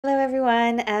Hello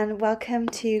everyone and welcome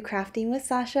to Crafting with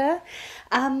Sasha.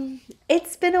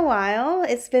 It's been a while.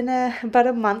 It's been about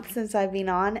a month since I've been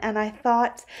on, and I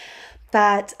thought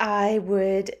that I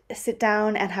would sit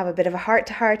down and have a bit of a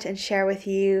heart-to-heart and share with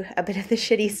you a bit of the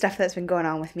shitty stuff that's been going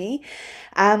on with me,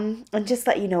 and just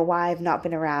let you know why I've not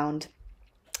been around.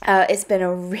 It's been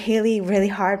a really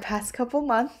hard past couple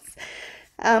months.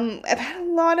 I've had a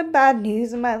lot of bad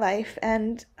news in my life,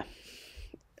 and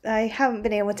I haven't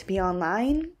been able to be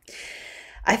online.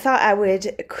 I thought I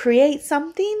would create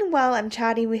something while I'm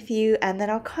chatting with you, and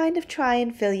then I'll kind of try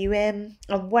and fill you in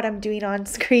on what I'm doing on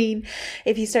screen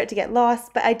if you start to get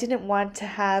lost, but I didn't want to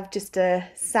have just a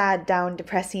sad, down,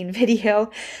 depressing video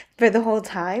for the whole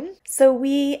time. So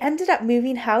we ended up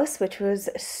moving house, which was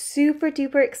super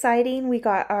duper exciting. We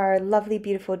got our lovely,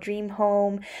 beautiful dream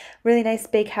home, really nice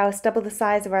big house, double the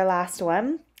size of our last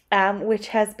one. Which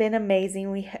has been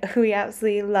amazing. We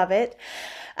absolutely love it.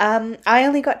 I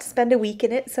only got to spend a week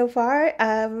in it so far,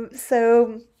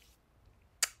 so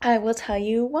I will tell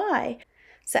you why.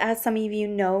 So as some of you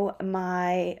know,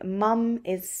 my mum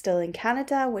is still in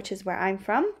Canada, which is where I'm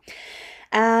from.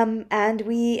 And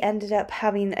we ended up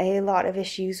having a lot of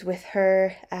issues with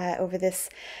her over this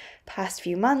past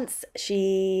few months.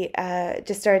 She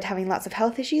just started having lots of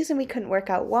health issues and we couldn't work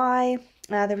out why.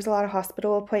 There was a lot of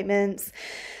hospital appointments.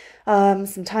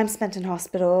 Some time spent in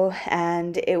hospital,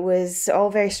 and it was all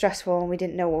very stressful and we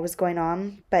didn't know what was going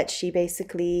on, but she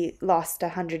basically lost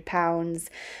 100 pounds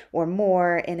or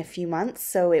more in a few months,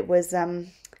 so it was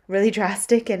really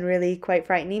drastic and really quite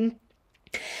frightening.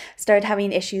 Started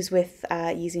having issues with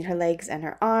using her legs and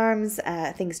her arms.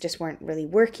 Things just weren't really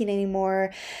working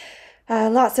anymore.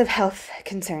 Lots of health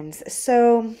concerns.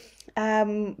 So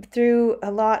through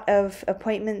a lot of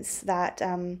appointments that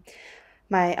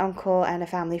my uncle and a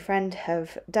family friend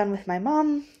have done with my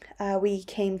mom, we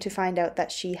came to find out that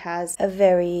she has a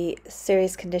very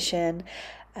serious condition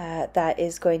that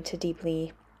is going to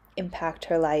deeply impact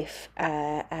her life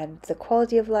and the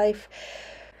quality of life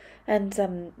and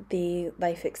the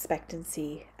life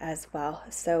expectancy as well.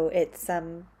 So it's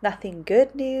nothing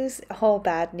good news, all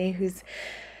bad news,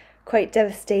 quite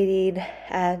devastating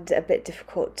and a bit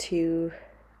difficult to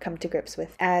come to grips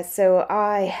with. So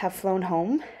I have flown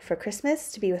home for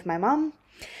Christmas to be with my mom,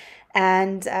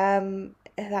 and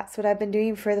that's what I've been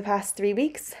doing for the past 3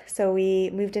 weeks. So we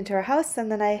moved into our house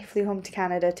and then I flew home to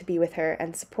Canada to be with her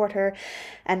and support her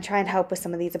and try and help with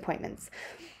some of these appointments.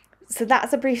 So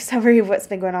that's a brief summary of what's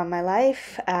been going on in my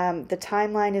life. The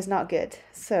timeline is not good.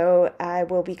 So I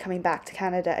will be coming back to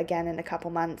Canada again in a couple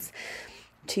months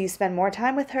to spend more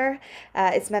time with her.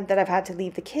 It's meant that I've had to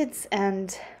leave the kids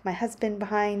and my husband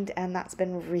behind, and that's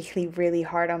been really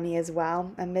hard on me as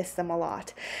well. I miss them a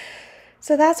lot.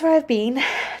 So that's where I've been.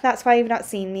 That's why you've not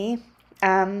seen me.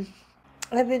 I've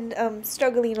been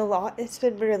struggling a lot. It's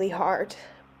been really hard.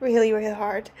 Really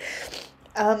hard.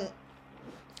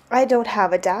 I don't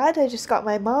have a dad. I just got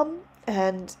my mom,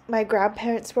 and my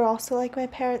grandparents were also like my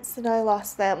parents, and I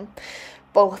lost them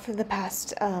both in the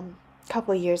past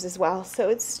couple of years as well. So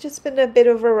it's just been a bit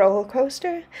of a roller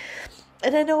coaster,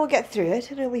 and I know we'll get through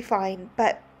it and it'll be fine.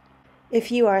 But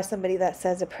if you are somebody that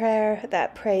says a prayer,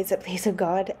 that prays that pleases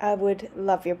God, I would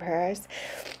love your prayers.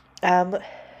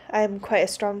 I'm quite a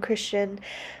strong Christian,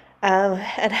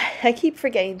 and I keep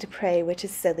forgetting to pray, which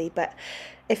is silly, but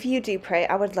if you do pray,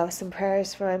 I would love some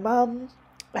prayers for my mom,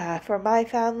 for my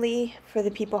family, for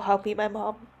the people helping my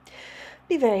mom.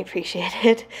 Be very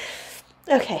appreciated.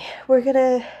 Okay, we're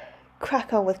gonna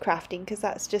crack on with crafting because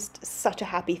that's just such a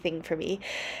happy thing for me,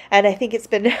 and I think it's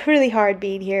been really hard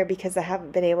being here because I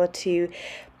haven't been able to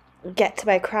get to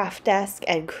my craft desk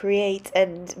and create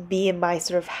and be in my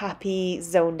sort of happy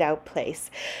zoned out place.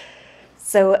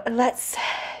 So let's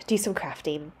do some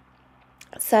crafting.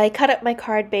 So I cut up my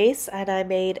card base and I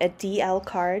made a DL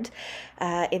card.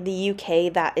 In the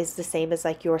UK that is the same as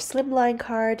like your slimline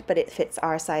card, but it fits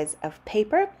our size of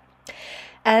paper.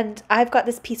 And I've got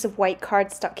this piece of white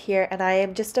card stuck here, and I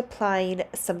am just applying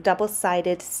some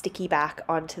double-sided sticky back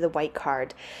onto the white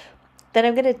card. Then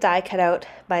I'm going to die cut out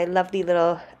my lovely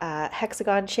little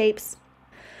hexagon shapes.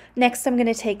 Next, I'm going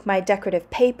to take my decorative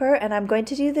paper and I'm going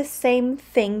to do the same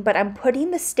thing, but I'm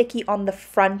putting the sticky on the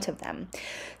front of them.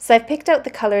 So I've picked out the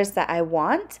colors that I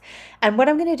want, and what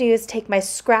I'm going to do is take my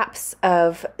scraps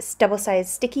of double-sided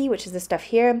sticky, which is the stuff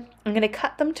here. I'm going to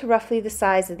cut them to roughly the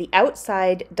size of the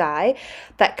outside die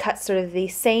that cuts sort of the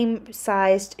same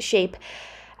sized shape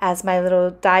as my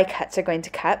little die cuts are going to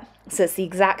cut. So it's the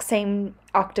exact same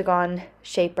octagon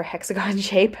shape or hexagon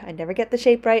shape. I never get the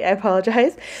shape right, I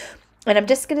apologize. And I'm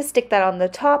just going to stick that on the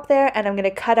top there, and I'm going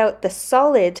to cut out the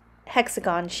solid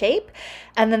hexagon shape,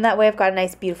 and then that way I've got a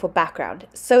nice beautiful background.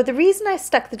 So the reason I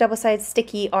stuck the double-sided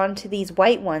sticky onto these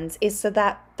white ones is so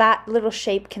that that little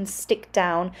shape can stick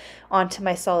down onto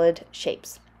my solid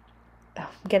shapes. Oh,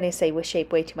 I'm gonna say with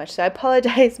shape way too much, so I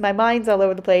apologize, my mind's all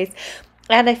over the place.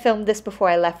 And I filmed this before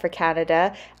I left for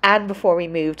Canada and before we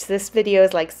moved. So this video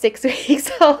is like 6 weeks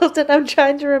old and I'm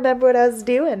trying to remember what I was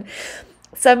doing.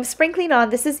 So I'm sprinkling on,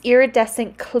 this is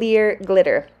iridescent clear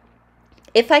glitter.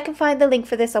 If I can find the link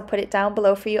for this, I'll put it down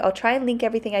below for you. I'll try and link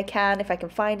everything I can if I can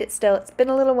find it still. It's been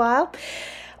a little while.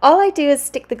 All I do is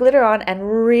stick the glitter on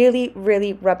and really,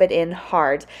 really rub it in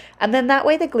hard. And then that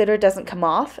way the glitter doesn't come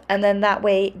off. And then that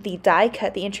way the die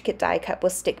cut, the intricate die cut,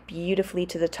 will stick beautifully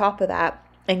to the top of that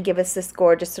and give us this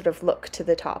gorgeous sort of look to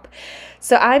the top.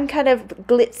 So I'm kind of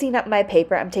glitzing up my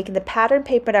paper. I'm taking the pattern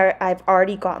paper that I've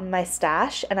already got in my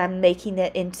stash and I'm making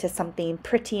it into something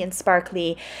pretty and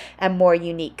sparkly and more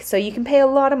unique. So you can pay a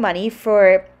lot of money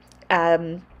for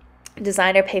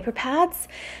designer paper pads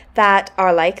that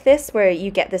are like this, where you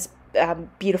get this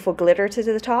beautiful glitter to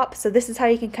the top. So this is how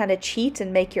you can kind of cheat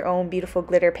and make your own beautiful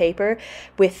glitter paper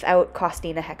without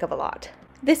costing a heck of a lot.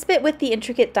 This bit with the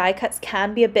intricate die cuts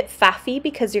can be a bit faffy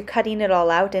because you're cutting it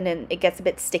all out and then it gets a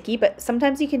bit sticky, but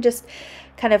sometimes you can just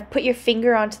kind of put your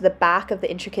finger onto the back of the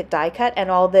intricate die cut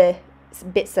and all the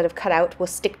bits that have cut out will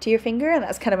stick to your finger, and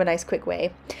that's kind of a nice quick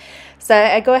way. So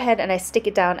I go ahead and I stick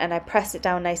it down and I press it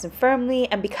down nice and firmly,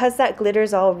 and because that glitter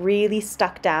is all really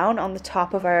stuck down on the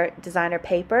top of our designer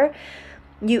paper,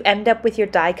 you end up with your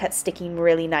die cut sticking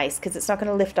really nice because it's not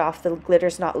going to lift off, the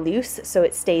glitter's not loose, so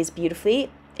it stays beautifully.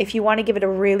 If you want to give it a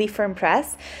really firm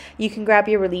press, you can grab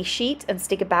your release sheet and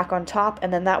stick it back on top,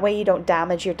 and then that way you don't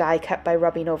damage your die cut by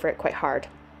rubbing over it quite hard.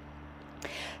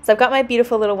 So I've got my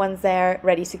beautiful little ones there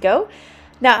ready to go.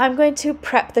 Now I'm going to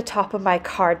prep the top of my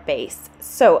card base.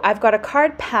 So I've got a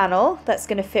card panel that's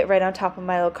going to fit right on top of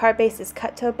my little card base. It's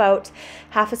cut to about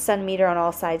 1/2 centimeter on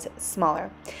all sides smaller.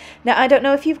 Now I don't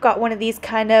know if you've got one of these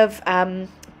kind of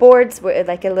boards,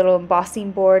 like a little embossing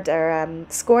board or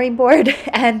scoring board,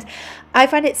 and I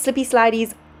find it slippy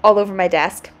slidies all over my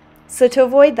desk. So to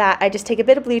avoid that, I just take a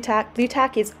bit of blue tack. Blue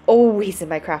tack is always in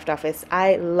my craft office.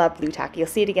 I love blue tack. You'll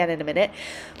see it again in a minute.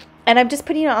 And I'm just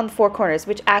putting it on the 4 corners,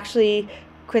 which actually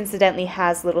coincidentally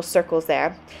has little circles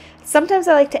there. Sometimes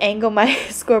I like to angle my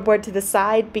scoreboard to the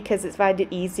side because I find it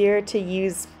easier to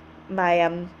use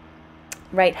my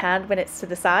right hand when it's to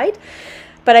the side.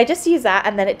 But I just use that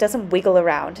and then it doesn't wiggle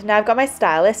around. Now I've got my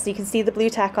stylus, so you can see the blue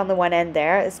tack on the one end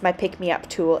there. It's my pick-me-up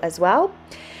tool as well.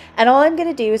 And all I'm going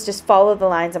to do is just follow the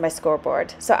lines on my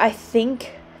scoreboard. So I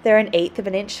think they're 1/8 of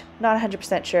an inch, not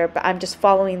 100% sure, but I'm just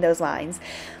following those lines.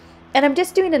 And I'm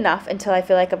just doing enough until I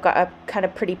feel like I've got a kind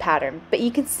of pretty pattern. But you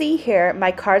can see here,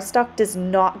 my cardstock does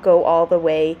not go all the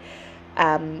way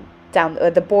down.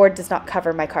 The board does not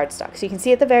cover my cardstock. So you can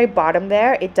see at the very bottom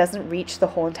there, it doesn't reach the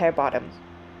whole entire bottom.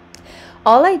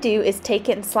 All I do is take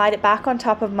it and slide it back on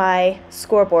top of my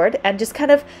scoreboard and just kind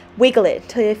of wiggle it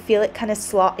until you feel it kind of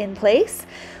slot in place.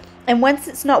 And once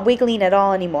it's not wiggling at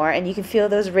all anymore and you can feel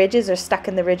those ridges are stuck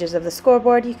in the ridges of the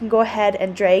scoreboard, you can go ahead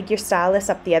and drag your stylus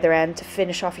up the other end to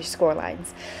finish off your score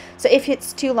lines. So if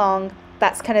it's too long,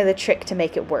 that's kind of the trick to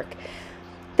make it work.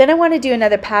 Then I want to do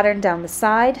another pattern down the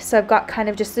side. So I've got kind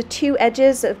of just the 2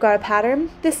 edges. I've got a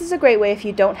pattern. This is a great way if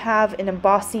you don't have an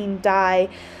embossing die,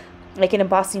 like an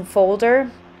embossing folder.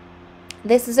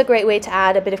 This is a great way to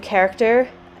add a bit of character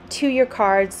to your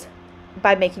cards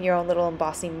by making your own little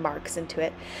embossing marks into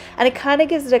it. And it kind of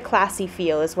gives it a classy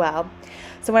feel as well.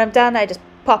 So when I'm done, I just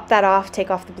pop that off,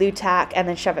 take off the blue tack, and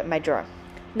then shove it in my drawer.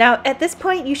 Now at this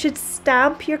point, you should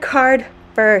stamp your card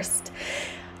first.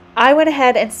 I went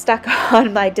ahead and stuck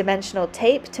on my dimensional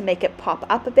tape to make it pop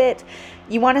up a bit.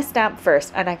 You want to stamp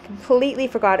first, and I completely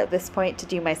forgot at this point to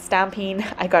do my stamping.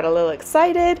 I got a little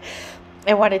excited.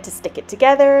 I wanted to stick it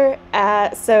together.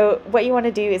 So what you want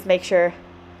to do is make sure,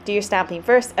 do your stamping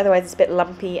first, otherwise it's a bit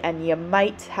lumpy and you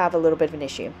might have a little bit of an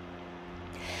issue.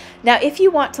 Now if you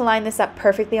want to line this up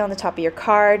perfectly on the top of your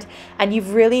card and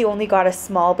you've really only got a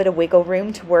small bit of wiggle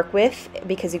room to work with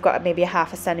because you've got maybe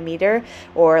 1/2 centimeter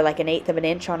or like 1/8 of an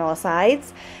inch on all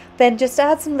sides, then just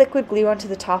add some liquid glue onto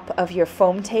the top of your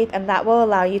foam tape, and that will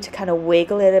allow you to kind of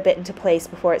wiggle it a bit into place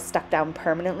before it's stuck down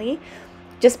permanently.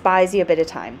 Just buys you a bit of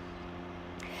time.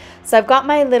 So I've got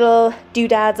my little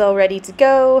doodads all ready to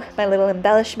go, my little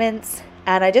embellishments,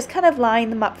 and I just kind of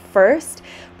line them up first,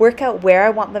 work out where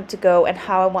I want them to go and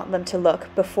how I want them to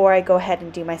look before I go ahead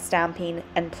and do my stamping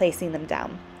and placing them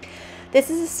down.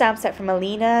 This is a stamp set from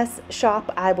Alina's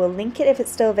shop. I will link it if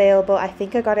it's still available. I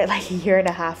think I got it like 1.5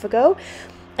 years ago.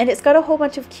 And it's got a whole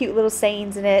bunch of cute little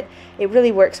sayings in it. It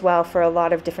really works well for a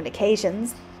lot of different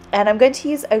occasions. And I'm going to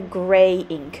use a gray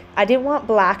ink. I didn't want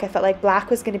black. I felt like black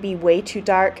was going to be way too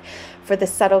dark for the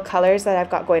subtle colors that I've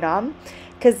got going on.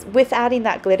 Because with adding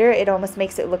that glitter, it almost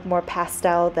makes it look more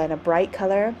pastel than a bright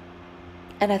color.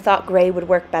 And I thought gray would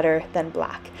work better than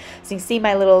black. So you can see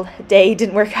my little day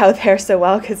didn't work out there so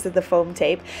well because of the foam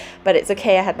tape. But it's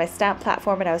okay, I had my stamp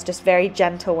platform and I was just very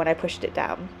gentle when I pushed it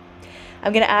down.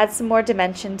 I'm going to add some more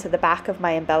dimension to the back of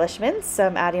my embellishments. So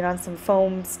I'm adding on some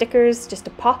foam stickers just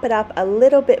to pop it up a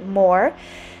little bit more.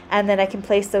 And then I can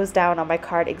place those down on my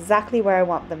card exactly where I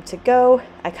want them to go.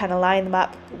 I kind of line them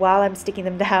up while I'm sticking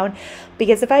them down,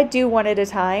 because if I do one at a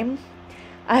time,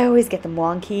 I always get them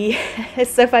wonky.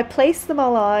 So if I place them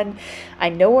all on, I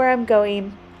know where I'm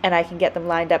going and I can get them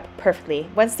lined up perfectly.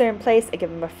 Once they're in place, I give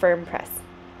them a firm press.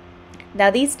 Now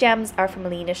these gems are from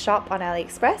Alina's shop on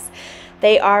AliExpress.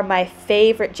 They are my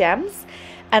favorite gems.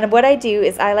 And what I do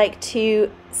is I like to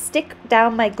stick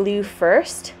down my glue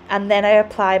first and then I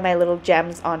apply my little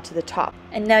gems onto the top.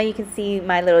 And now you can see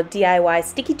my little DIY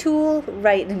sticky tool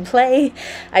right in play.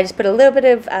 I just put a little bit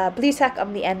of blue tack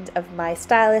on the end of my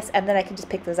stylus and then I can just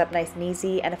pick those up nice and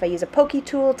easy. And if I use a pokey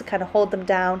tool to kind of hold them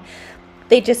down,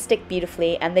 they just stick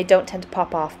beautifully and they don't tend to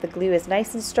pop off. The glue is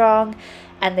nice and strong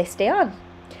and they stay on.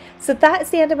 So that is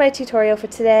the end of my tutorial for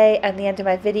today and the end of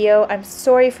my video. I'm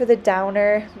sorry for the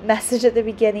downer message at the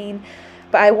beginning,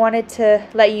 but I wanted to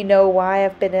let you know why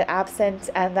I've been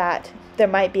absent and that there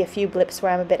might be a few blips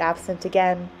where I'm a bit absent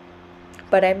again,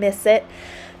 but I miss it.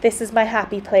 This is my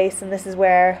happy place and this is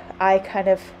where I kind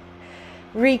of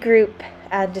regroup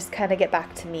and just kind of get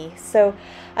back to me. So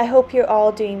I hope you're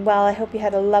all doing well. I hope you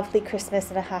had a lovely Christmas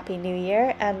and a happy New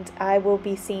Year, and I will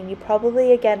be seeing you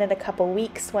probably again in a couple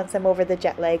weeks once I'm over the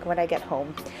jet lag when I get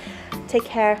home. Take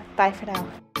care. Bye for now.